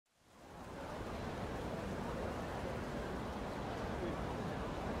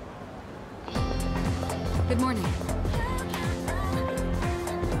Good morning.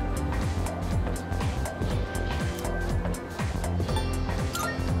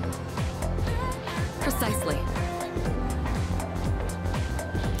 Precisely.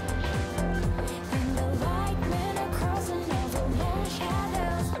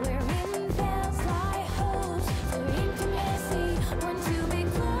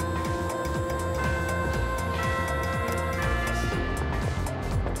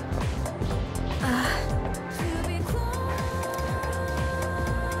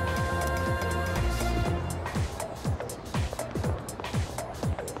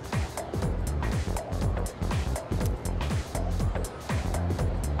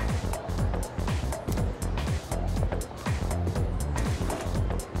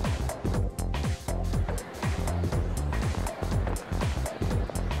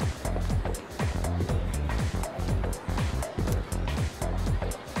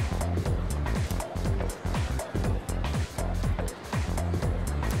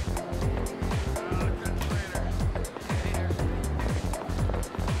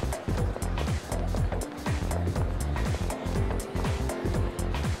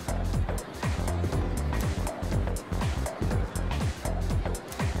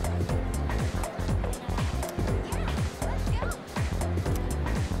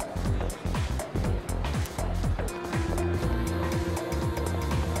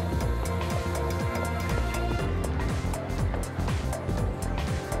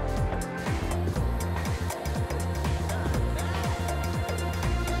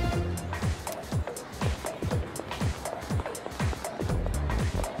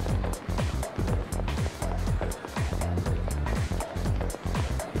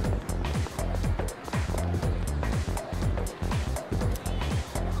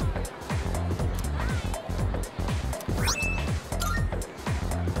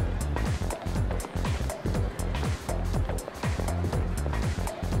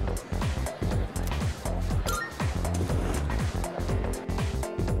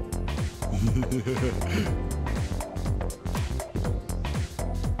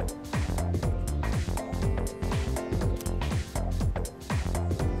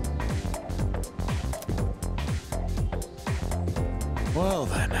 Well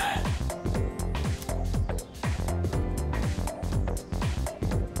then.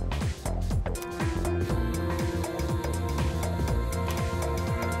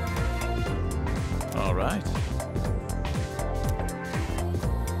 All right.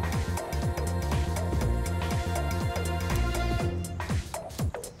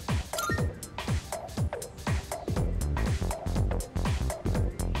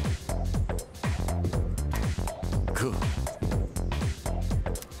 Cool.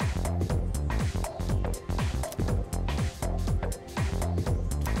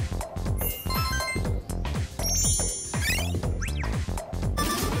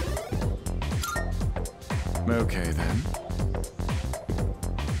 Okay then.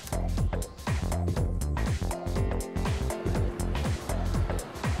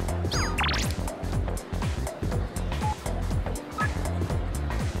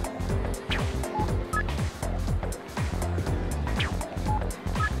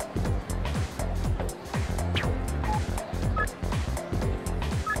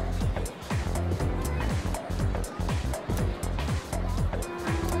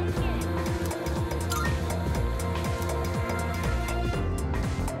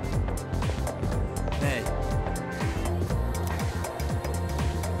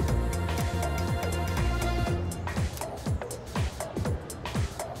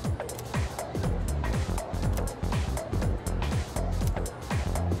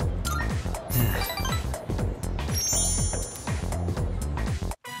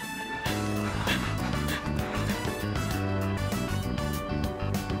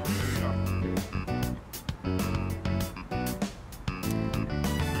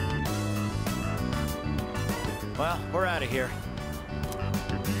 Well, we're out of here.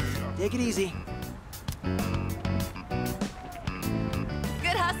 Take it easy. Good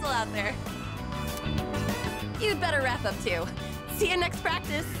hustle out there. You'd better wrap up too. See you next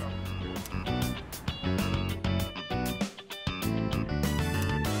practice.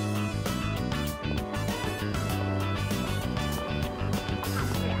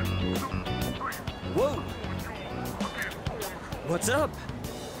 Whoa! What's up?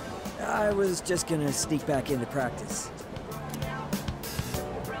 I was just gonna sneak back into practice.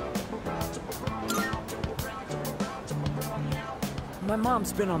 My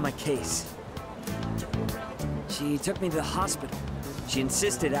mom's been on my case. She took me to the hospital. She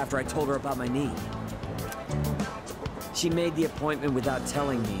insisted after I told her about my knee. She made the appointment without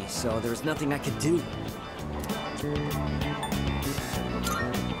telling me, so there was nothing I could do. You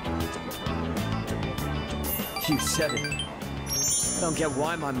said it. I don't get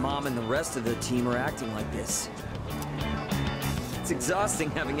why my mom and the rest of the team are acting like this. It's exhausting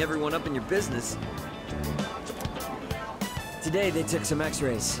having everyone up in your business. Today they took some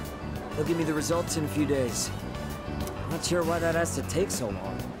x-rays. They'll give me the results in a few days. Not sure why that has to take so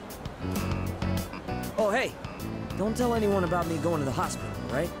long. Oh, hey! Don't tell anyone about me going to the hospital,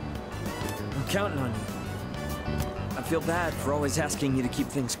 right? I'm counting on you. I feel bad for always asking you to keep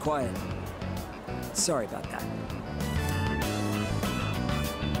things quiet. Sorry about that.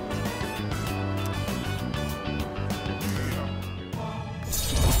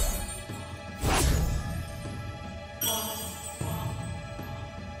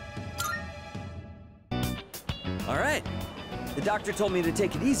 All right. The doctor told me to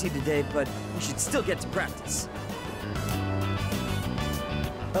take it easy today, but we should still get to practice.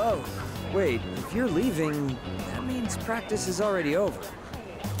 Oh, wait, if you're leaving, that means practice is already over.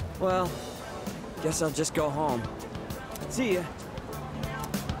 Well, guess I'll just go home. See ya.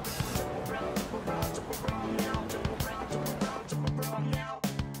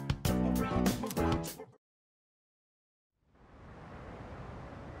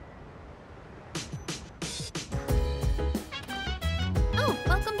 Oh,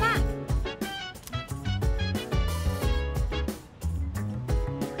 welcome back.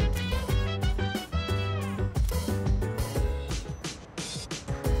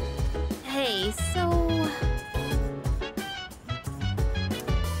 Hey, so...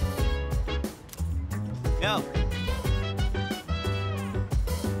 No.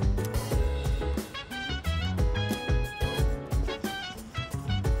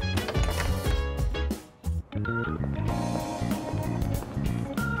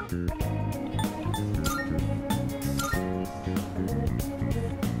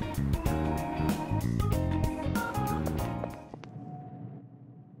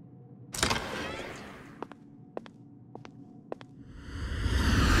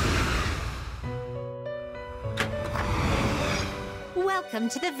 Welcome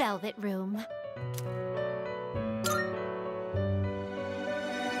to the Velvet Room.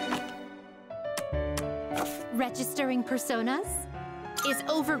 Registering personas? Is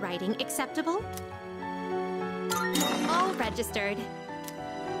overwriting acceptable? All registered.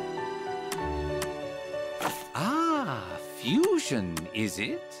 Ah, fusion, is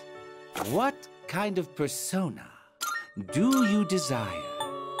it? What kind of persona do you desire?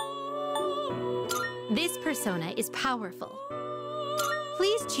 This persona is powerful.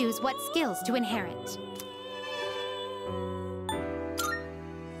 Please choose what skills to inherit.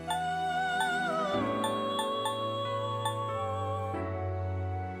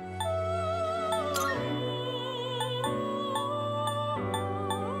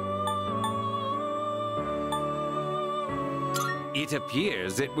 It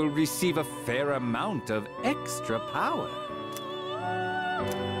appears it will receive a fair amount of extra power.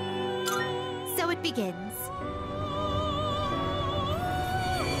 So it begins.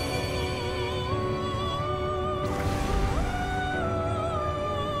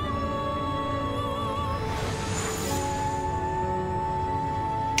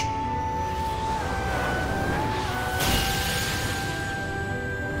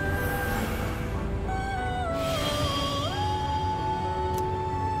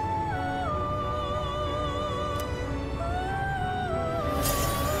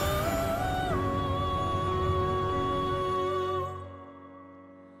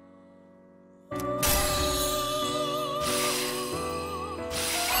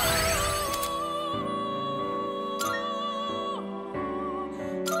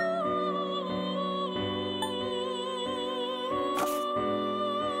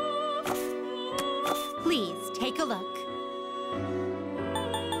 Please take a look.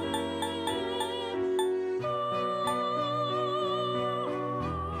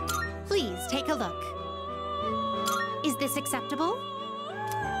 Please take a look. Is this acceptable?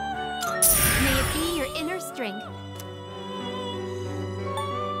 May it be your inner strength.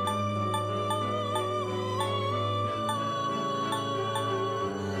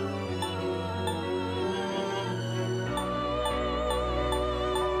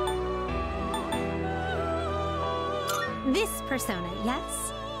 This persona,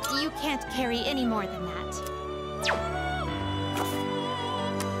 yes? You can't carry any more than that.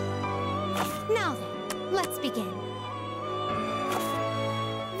 Now then, let's begin.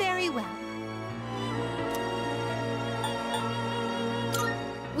 Very well.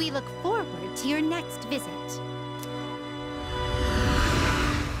 We look forward to your next visit.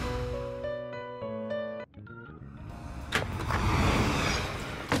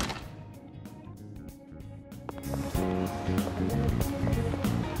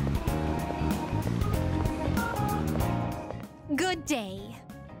 day.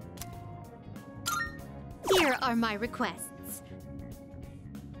 Here are my requests.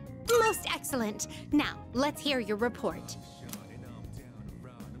 Most excellent. Now, let's hear your report.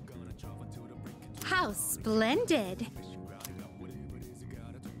 How splendid.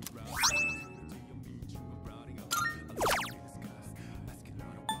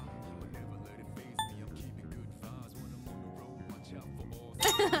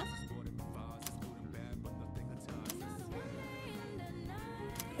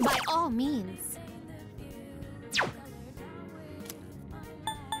 By all means.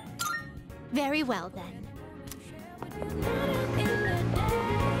 Very well, then.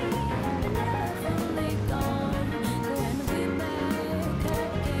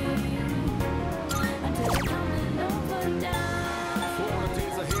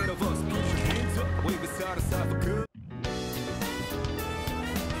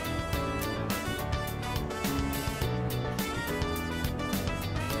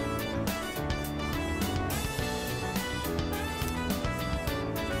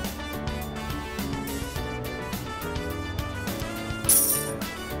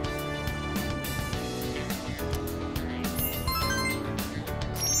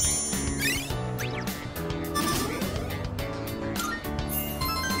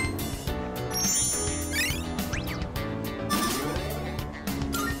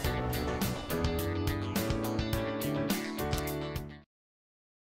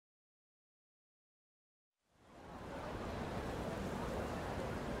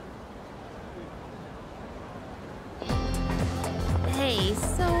 Hey,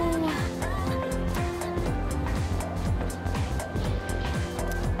 so...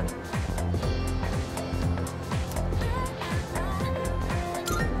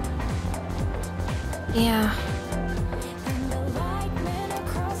 Yeah.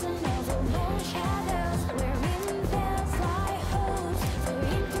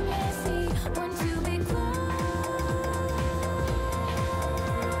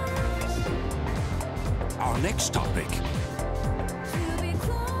 Our next topic.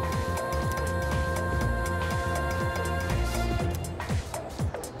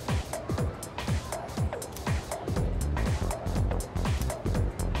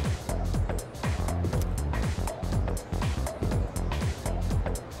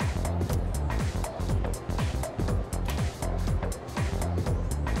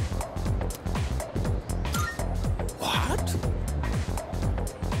 What?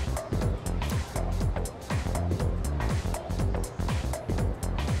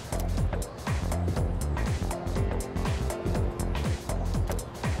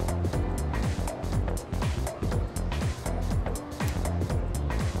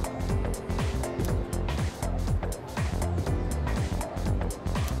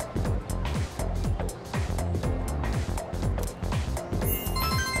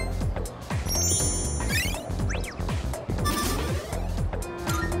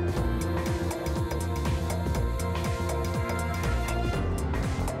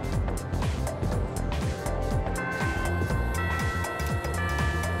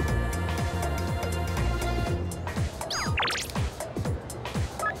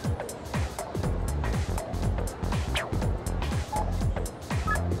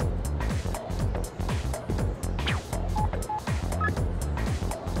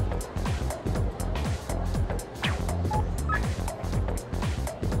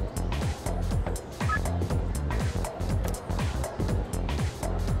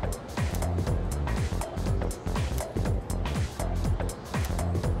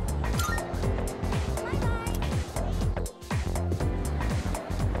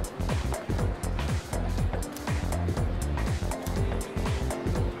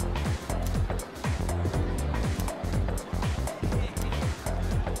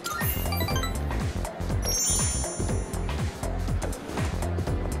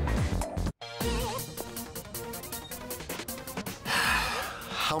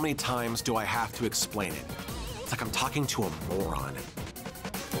 How many times do I have to explain it? It's like I'm talking to a moron.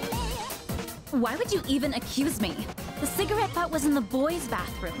 Why would you even accuse me? The cigarette butt was in the boys'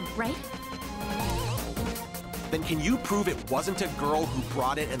 bathroom, right? Then can you prove it wasn't a girl who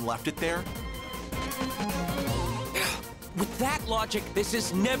brought it and left it there? With that logic, this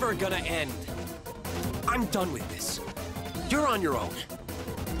is never gonna end. I'm done with this. You're on your own.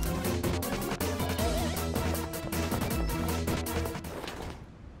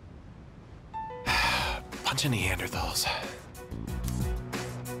 Bunch of Neanderthals.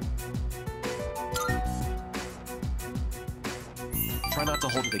 Try not to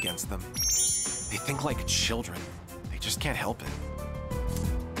hold it against them. They think like children. They just can't help it.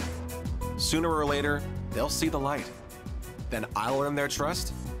 Sooner or later, they'll see the light. Then I'll earn their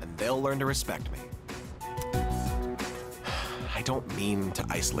trust, and they'll learn to respect me. I don't mean to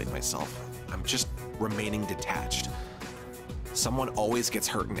isolate myself. I'm just remaining detached. Someone always gets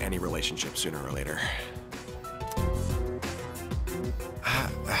hurt in any relationship sooner or later.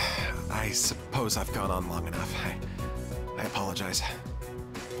 I suppose I've gone on long enough. I apologize.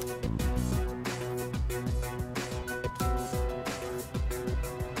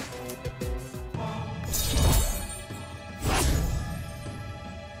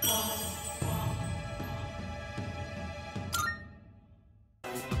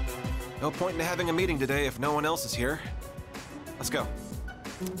 No point in having a meeting today if no one else is here. Let's go.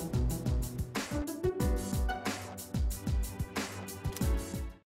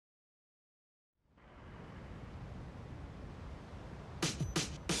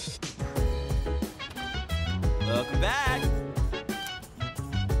 Welcome back.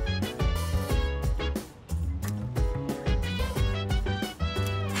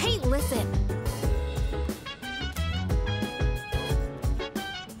 Hey, listen.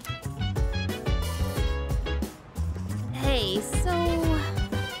 Hey, So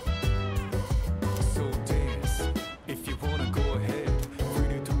dance, if you wanna go ahead, free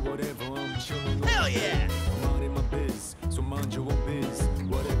to do whatever, I'm chilling. Hell yeah! I'm not in my biz, so mind your own biz.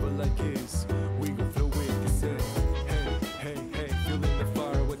 Whatever like is, we gon' flow with this head. Hey, hey, hey, feeling the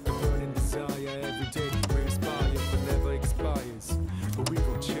fire with the burning desire. Every day we inspire, but never expires. But we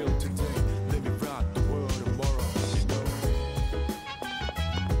gon' chill today, let me rock the world tomorrow, you know.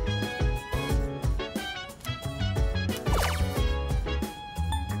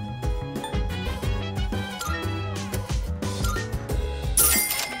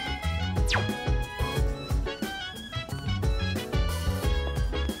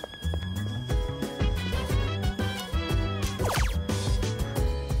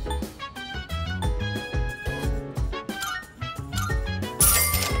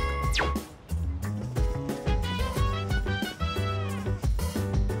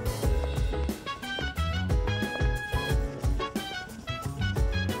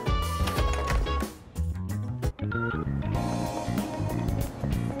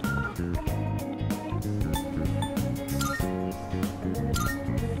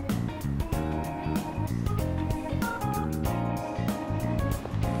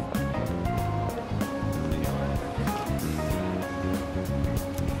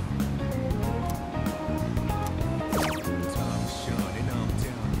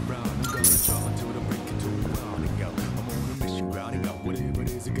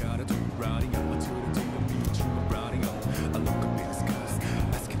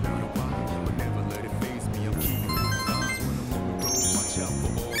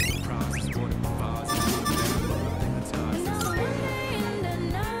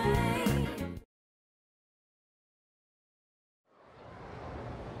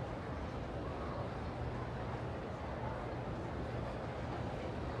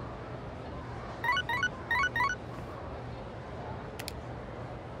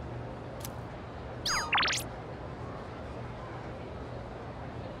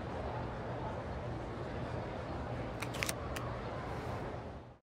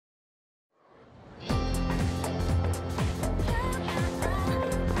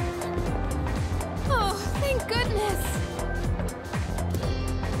 oh, thank goodness.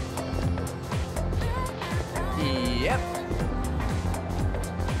 Yep.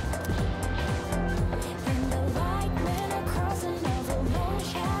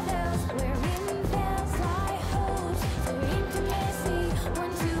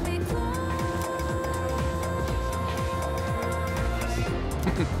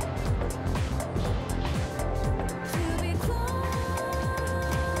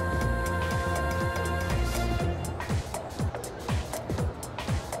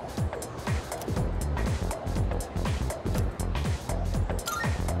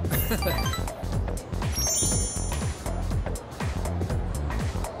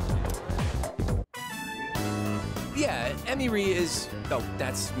 Yeah, Emiri is... Oh,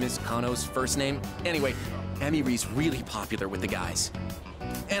 that's Ms. Kano's first name. Anyway, Emiri's really popular with the guys.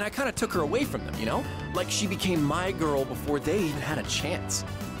 And I kind of took her away from them, you know? Like she became my girl before they even had a chance.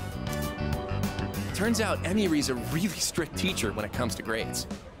 Turns out Emiri's a really strict teacher when it comes to grades.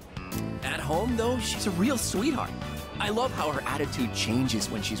 At home, though, she's a real sweetheart. I love how her attitude changes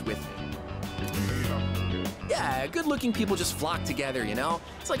when she's with me. Yeah, good-looking people just flock together, you know?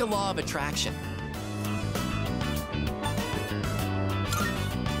 It's like a law of attraction.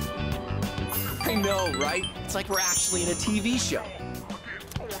 I know, right? It's like we're actually in a TV show.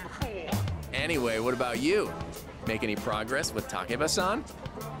 Anyway, what about you? Make any progress with Takeba-san?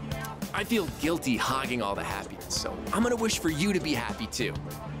 I feel guilty hogging all the happiness, so I'm gonna wish for you to be happy too.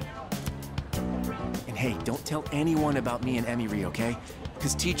 And hey, don't tell anyone about me and Emiri, okay?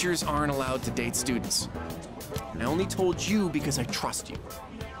 Because teachers aren't allowed to date students. I only told you because I trust you.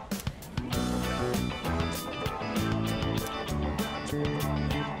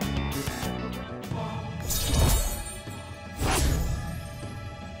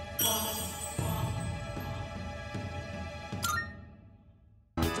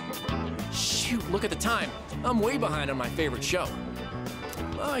 Shoot, look at the time. I'm way behind on my favorite show.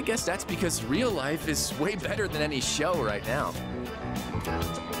 Well, I guess that's because real life is way better than any show right now.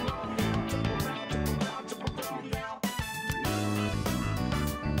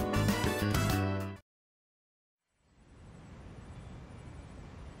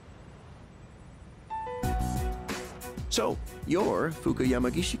 So, you're Fuuka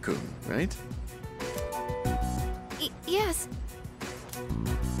Yamagishi-kun, right? Yes.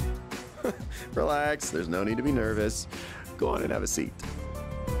 Relax, there's no need to be nervous. Go on and have a seat.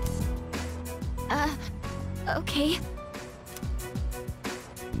 Okay.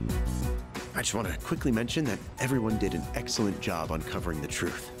 I just want to quickly mention that everyone did an excellent job uncovering the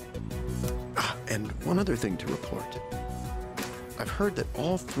truth. And one other thing to report. I've heard that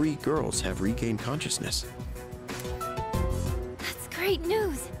all 3 girls have regained consciousness. That's great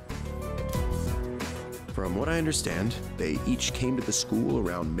news. From what I understand, they each came to the school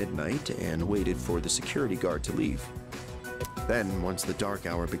around midnight and waited for the security guard to leave. Then, once the dark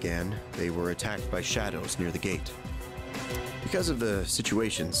hour began, they were attacked by shadows near the gate. Because of the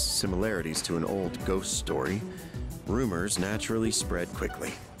situation's similarities to an old ghost story, rumors naturally spread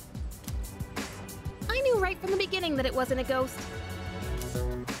quickly. I knew right from the beginning that it wasn't a ghost.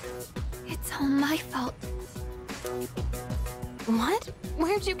 It's all my fault. What?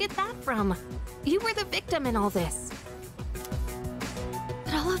 Where'd you get that from? You were the victim in all this.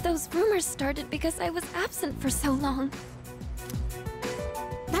 But all of those rumors started because I was absent for so long.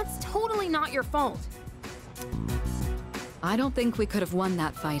 That's totally not your fault. I don't think we could have won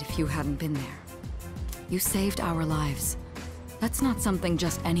that fight if you hadn't been there. You saved our lives. That's not something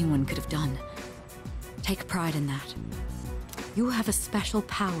just anyone could have done. Take pride in that. You have a special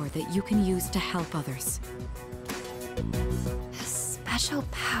power that you can use to help others. A special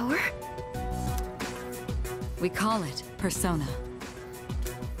power? We call it Persona.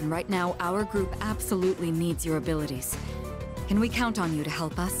 And right now, our group absolutely needs your abilities. Can we count on you to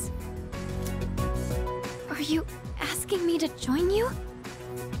help us? Are you asking me to join you?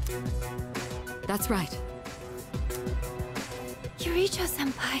 That's right.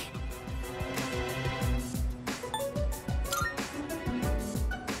 Yuricho-senpai.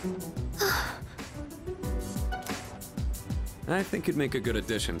 I think you'd make a good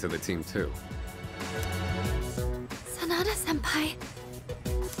addition to the team, too. Sanada-senpai.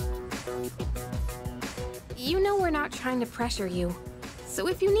 You know we're not trying to pressure you, so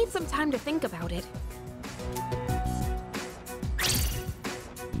if you need some time to think about it...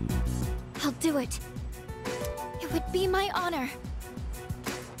 I'll do it. It would be my honor.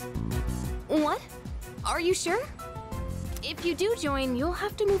 What? Are you sure? If you do join, you'll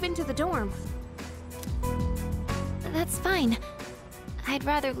have to move into the dorm. That's fine. I'd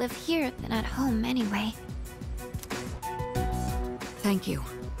rather live here than at home anyway. Thank you.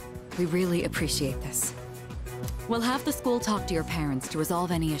 We really appreciate this. We'll have the school talk to your parents to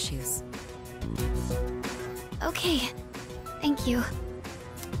resolve any issues. Okay. Thank you.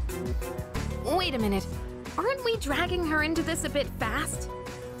 Wait a minute. Aren't we dragging her into this a bit fast?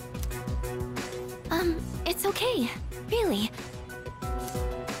 It's okay. Really.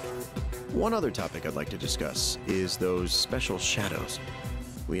 One other topic I'd like to discuss is those special shadows.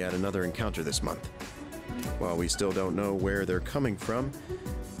 We had another encounter this month. While we still don't know where they're coming from,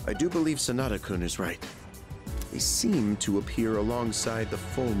 I do believe Sanada-kun is right. They seem to appear alongside the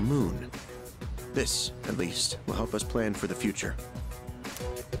full moon. This, at least, will help us plan for the future.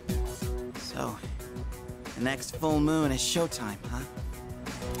 So, the next full moon is showtime, huh?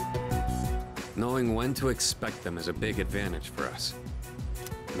 Knowing when to expect them is a big advantage for us.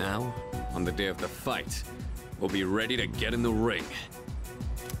 Now, on the day of the fight, we'll be ready to get in the ring.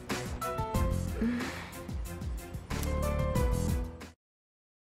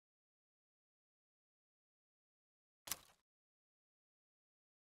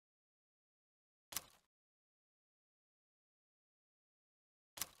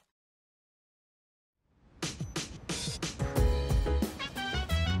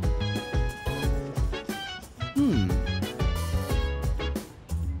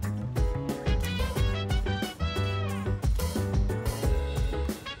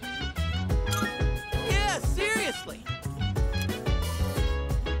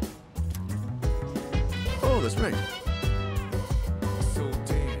 this ring. So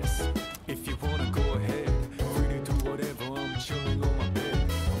dance, if you wanna go ahead. Free to do whatever, I'm chilling on my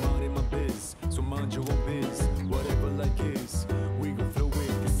bed. I'm out in my biz, so mind your own biz. Whatever like is, we gon' flow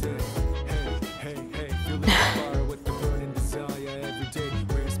with this head. Hey, hey, hey, feeling the fire with the burning desire. Every day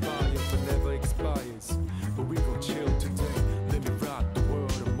we inspire, but never expires. But we gon' chill today, let me rock the world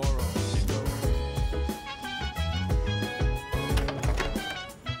tomorrow, you know?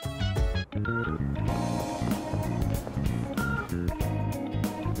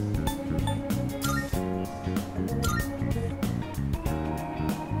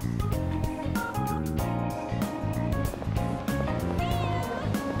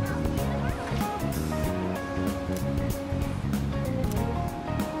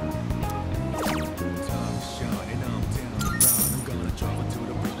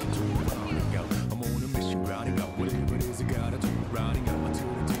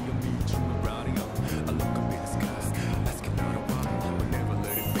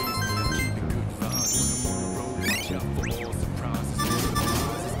 Watch out for all